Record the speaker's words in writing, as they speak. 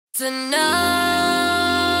Tonight,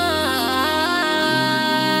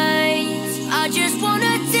 I just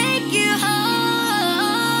wanna take you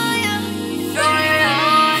higher. Throw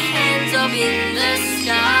your hands up in the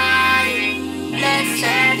sky. Let's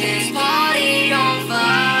set this party on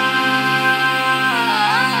fire.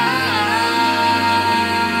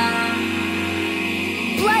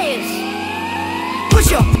 Players,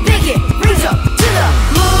 push your pinky rings up to the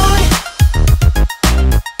moon.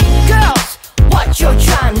 Girls, what you're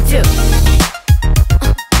trying to do?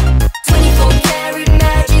 24 karat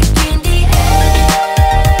magic in the air.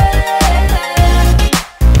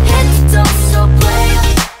 Head to toe, so player,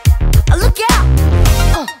 look out.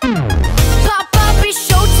 Pop up, it's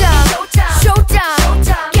showtime.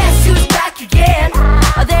 Showtime. Guess who's back again?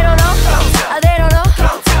 They don't know. They don't know.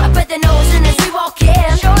 I bet they know as soon as we walk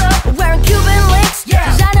in. Wearing Cuban links,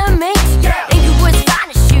 designer minks, Inglewood's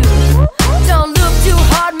finest shoes. Don't look too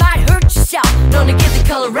hard, might hurt yourself. Known to give the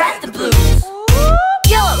color red the blues.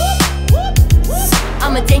 Kill 'em.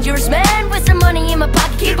 I'm a dangerous man with some money in my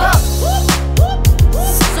pocket. Keep up.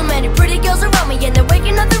 So many pretty girls around me and they're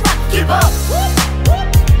waking up the rock. Keep up.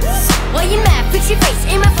 Why you mad? Fix your face,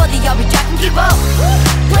 aiming for the yobby jack and keep up.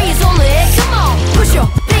 Players only, come on, push your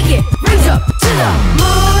pinky rings up to the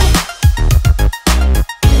moon.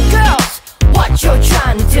 Girls, what you're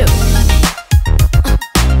trying to do?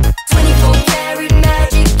 24 karat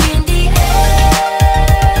magic in the air.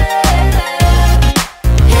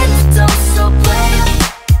 Head to toe, so player,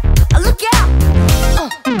 look out.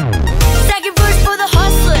 Second verse for the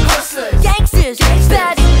hustlers, gangsters,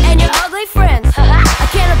 baddies, and your ugly friends. I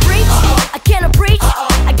cannot preach,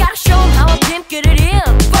 I gotta show 'em how a pimp get it in.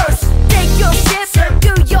 First, take your shit,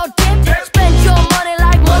 do your dip, spend your money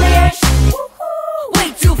like money ain't shit. Way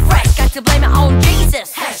too fresh, got to blame my own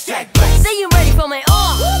Jesus. Hashtag blessed. Say you ready for me,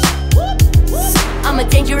 I'm a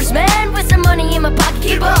dangerous man with some money in my pocket,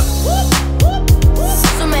 keep up.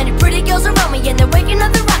 So many pretty girls around me and they're waking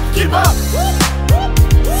up the rock, keep up.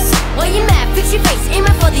 Why you mad? Fix your face,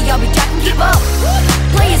 aiming for the yobby jack and keep up.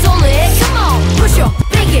 Players only, come on, push your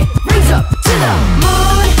pinky rings up to the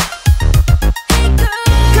moon.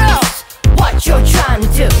 Girls, what you're trying to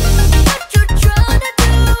do?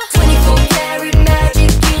 24 karat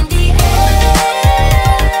magic in the air.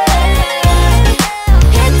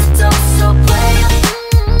 Head to toe, so player,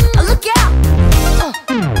 look out.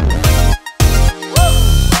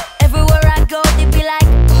 Everywhere I go, they be like,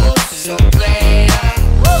 oh, so player.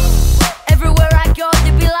 Everywhere I go,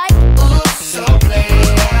 they be like, oh, so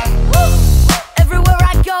player. Everywhere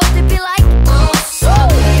I go, they be like, oh, so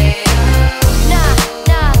player.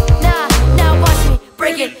 Now watch me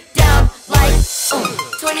break it down like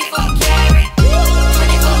 24 karat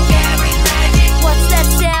magic. What's that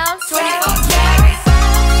sound? 24 karat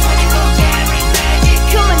magic.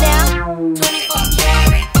 Come on now. 24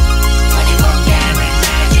 karat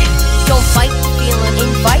magic. Don't fight the feeling,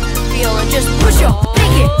 invite the feeling. Just push your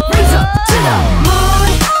pinky rings up to the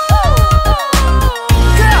moon.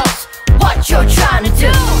 Girls, what you're trying to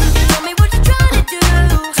do? Tell me what you're trying to do.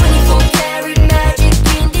 24 karat magic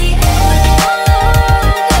in the air.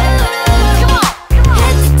 Come on.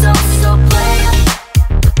 Head to toe, so player,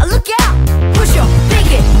 look out. Push your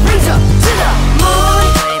pinky rings up to the moon.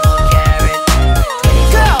 24 karat.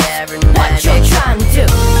 Girls, what you're trying to do?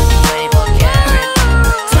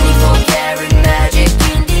 24 karat magic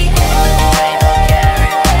in the air.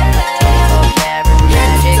 24 karat magic.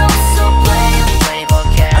 Head to toe, so player,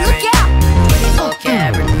 look out. 24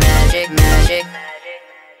 karat magic.